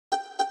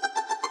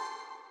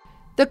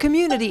The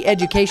Community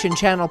Education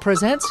Channel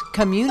presents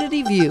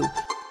Community View,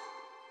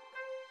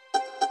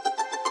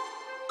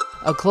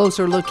 a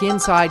closer look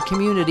inside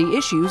community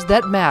issues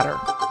that matter.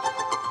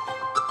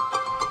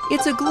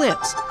 It's a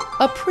glimpse,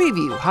 a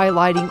preview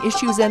highlighting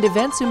issues and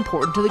events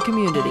important to the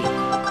community,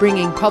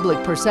 bringing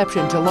public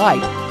perception to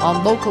light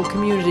on local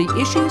community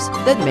issues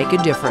that make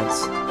a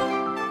difference.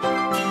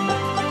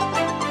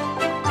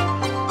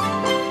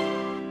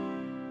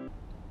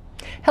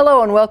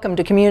 Hello and welcome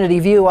to Community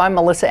View. I'm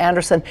Melissa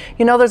Anderson.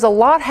 You know, there's a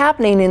lot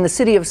happening in the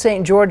city of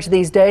St. George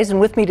these days, and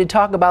with me to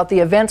talk about the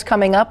events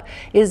coming up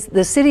is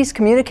the city's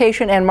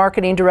Communication and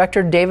Marketing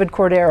Director, David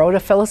Cordero, to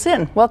fill us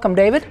in. Welcome,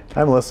 David.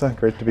 Hi, Melissa.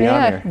 Great to be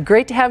on here.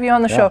 Great to have you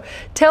on the show.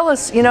 Tell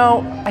us, you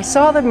know, I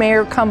saw the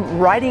mayor come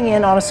riding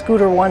in on a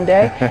scooter one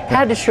day,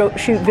 had to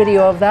shoot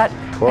video of that.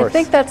 Of course. I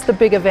think that's the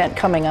big event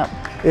coming up.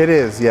 It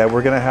is, yeah.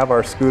 We're going to have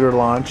our scooter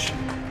launch.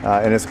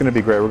 And it's going to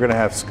be great. We're going to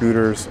have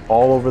scooters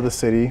all over the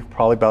city,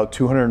 probably about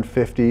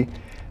 250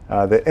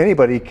 that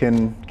anybody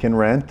can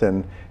rent,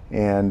 and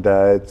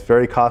it's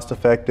very cost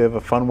effective, a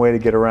fun way to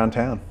get around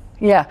town.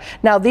 Yeah.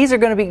 Now these are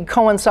going to be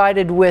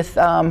coincided with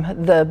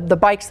the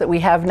bikes that we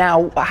have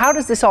now. How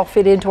does this all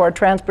fit into our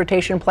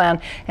transportation plan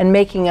and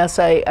making us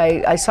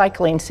a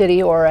cycling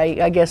city, or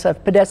I guess a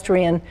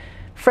pedestrian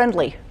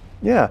friendly?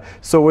 Yeah,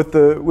 so with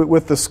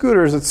the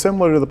scooters, it's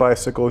similar to the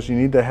bicycles. You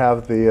need to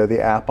have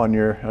the app on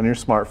your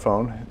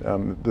smartphone.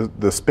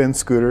 The spin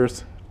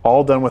scooters,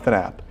 all done with an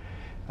app.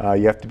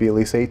 You have to be at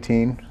least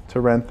 18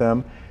 to rent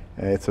them.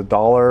 It's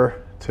 $1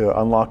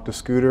 to unlock the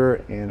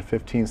scooter and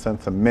 15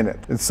 cents a minute.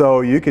 And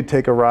so you could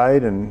take a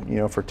ride,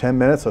 and for 10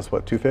 minutes, that's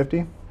what,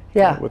 $2.50?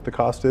 Yeah. What the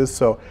cost is.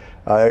 So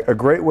a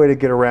great way to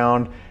get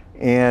around.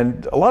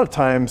 And a lot of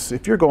times,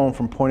 if you're going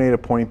from point A to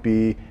point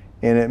B,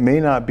 and it may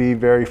not be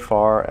very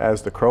far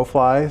as the crow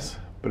flies,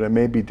 but it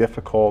may be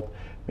difficult.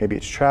 Maybe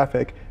it's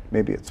traffic,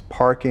 maybe it's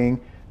parking.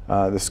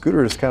 The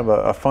scooter is kind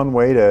of a fun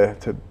way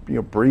to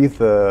breathe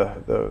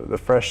the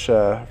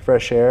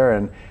fresh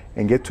air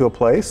and get to a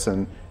place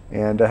and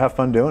have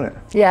fun doing it.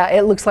 Yeah,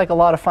 it looks like a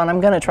lot of fun.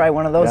 I'm going to try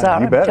one of those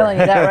out. I'm telling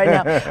you that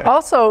right now.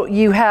 Also,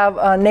 you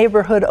have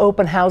neighborhood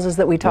open houses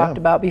that we talked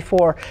about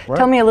before. Right.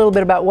 Tell me a little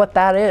bit about what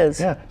that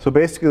is. Yeah, so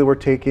basically we're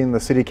taking the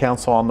city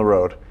council on the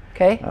road.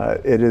 Okay.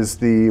 It is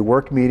the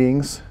work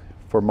meetings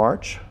for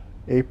March,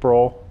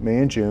 April, May,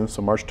 and June.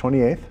 So March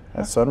 28th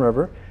at Sun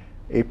River,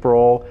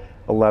 April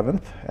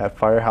 11th at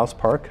Firehouse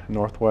Park,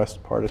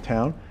 northwest part of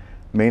town,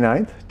 May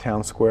 9th,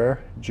 Town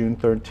Square, June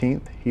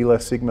 13th, Gila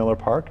Siegmiller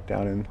Park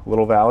down in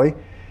Little Valley.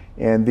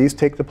 And these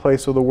take the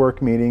place of the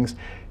work meetings.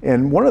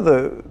 And one of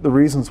the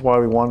reasons why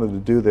we wanted to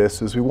do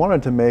this is we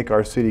wanted to make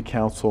our city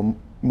council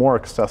more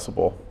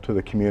accessible to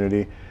the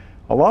community.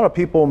 A lot of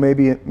people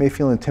may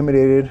feel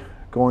intimidated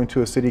going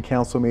to a city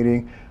council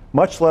meeting,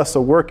 much less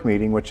a work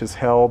meeting, which is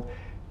held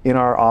in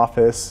our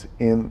office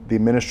in the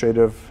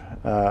administrative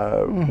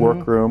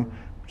workroom,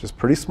 which is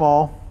pretty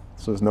small,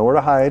 so there's nowhere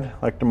to hide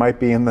like there might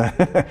be in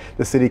the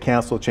the city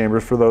council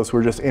chambers for those who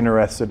are just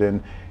interested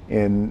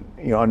in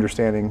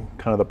understanding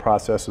kind of the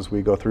process as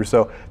we go through.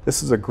 So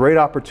this is a great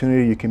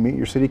opportunity. You can meet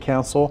your city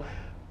council.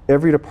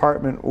 Every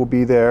department will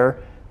be there.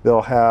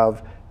 They'll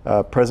have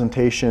a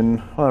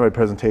presentation, well, not a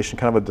presentation,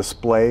 kind of a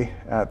display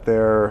at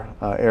their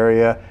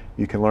area.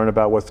 You can learn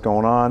about what's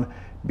going on,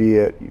 be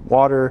it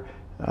water,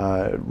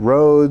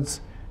 roads,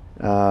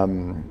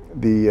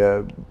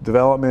 the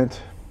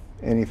development,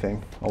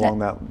 anything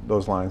along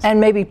those lines. And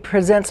maybe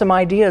present some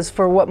ideas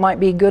for what might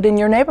be good in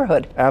your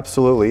neighborhood.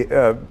 Absolutely.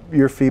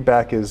 Your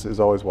feedback is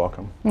always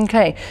welcome.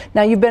 Okay.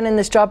 Now you've been in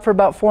this job for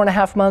about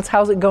 4.5 months.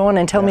 How's it going?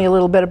 And tell me a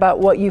little bit about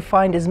what you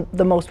find is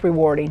the most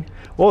rewarding.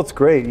 Well, it's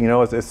great.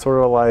 It's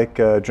sort of like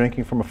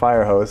drinking from a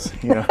fire hose,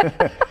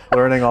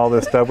 learning all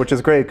this stuff, which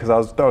is great because I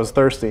was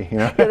thirsty,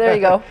 Yeah, there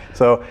you go.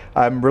 So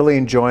I'm really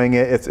enjoying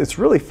it. It's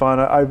really fun.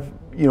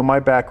 My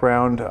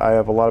background, I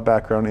have a lot of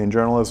background in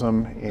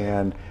journalism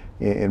and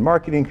in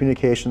marketing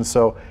communications.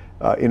 So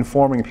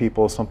informing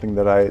people is something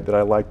that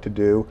I like to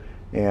do,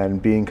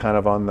 and being kind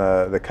of on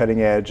the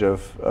cutting edge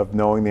of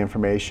knowing the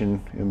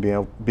information and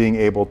being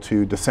able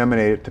to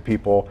disseminate it to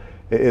people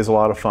is a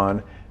lot of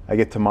fun. I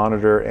get to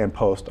monitor and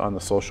post on the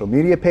social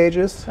media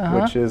pages,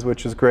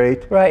 which is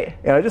great. Right.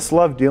 And I just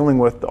love dealing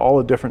with all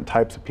the different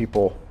types of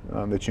people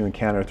that you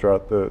encounter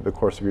throughout the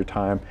course of your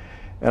time.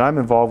 And I'm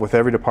involved with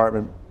every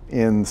department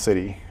in the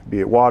city, be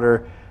it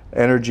water,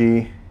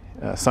 energy,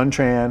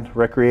 Suntran,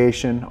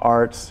 recreation,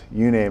 arts,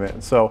 you name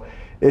it. So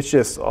it's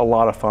just a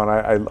lot of fun.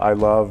 I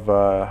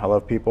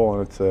love people,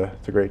 and it's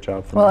a great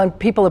job for me. Well, and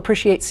people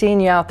appreciate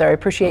seeing you out there. I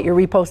appreciate you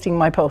reposting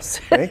my posts.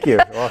 Thank you.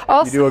 Well,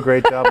 also, you do a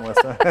great job,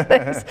 Melissa.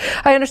 Thanks.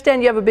 I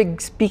understand you have a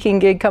big speaking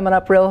gig coming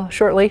up real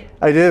shortly.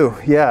 I do,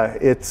 yeah.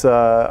 It's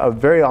I'm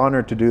very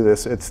honored to do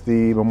this. It's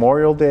the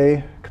Memorial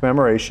Day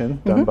commemoration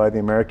done by the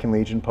American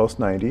Legion Post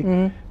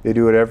 90. They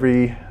do it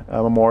every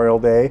Memorial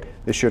Day.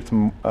 This year it's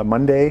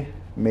Monday,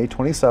 May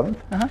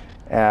 27th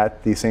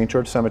at the St.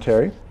 George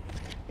Cemetery.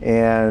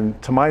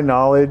 And to my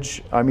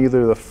knowledge, I'm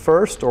either the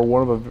first or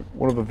one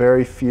of the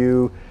very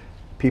few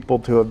people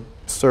to have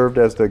served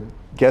as the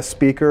guest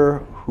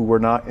speaker who were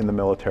not in the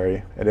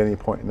military at any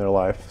point in their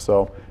life.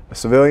 So a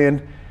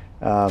civilian,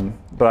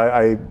 but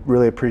I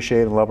really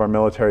appreciate and love our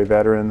military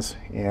veterans,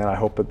 and I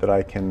hope that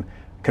I can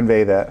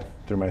convey that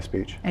through my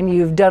speech. And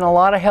you've done a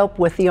lot of help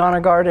with the Honor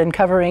Guard and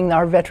covering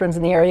our veterans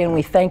in the area, and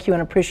we thank you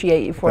and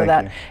appreciate you for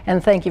that.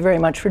 And thank you very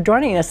much for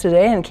joining us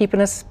today and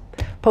keeping us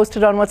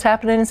posted on what's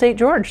happening in St.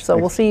 George. So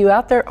we'll see you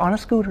out there on a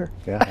scooter.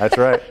 Yeah, that's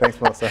right. Thanks,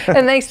 Melissa.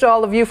 And thanks to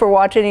all of you for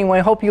watching, and we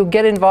hope you'll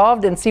get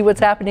involved and see what's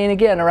happening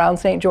again around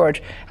St.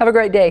 George. Have a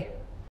great day.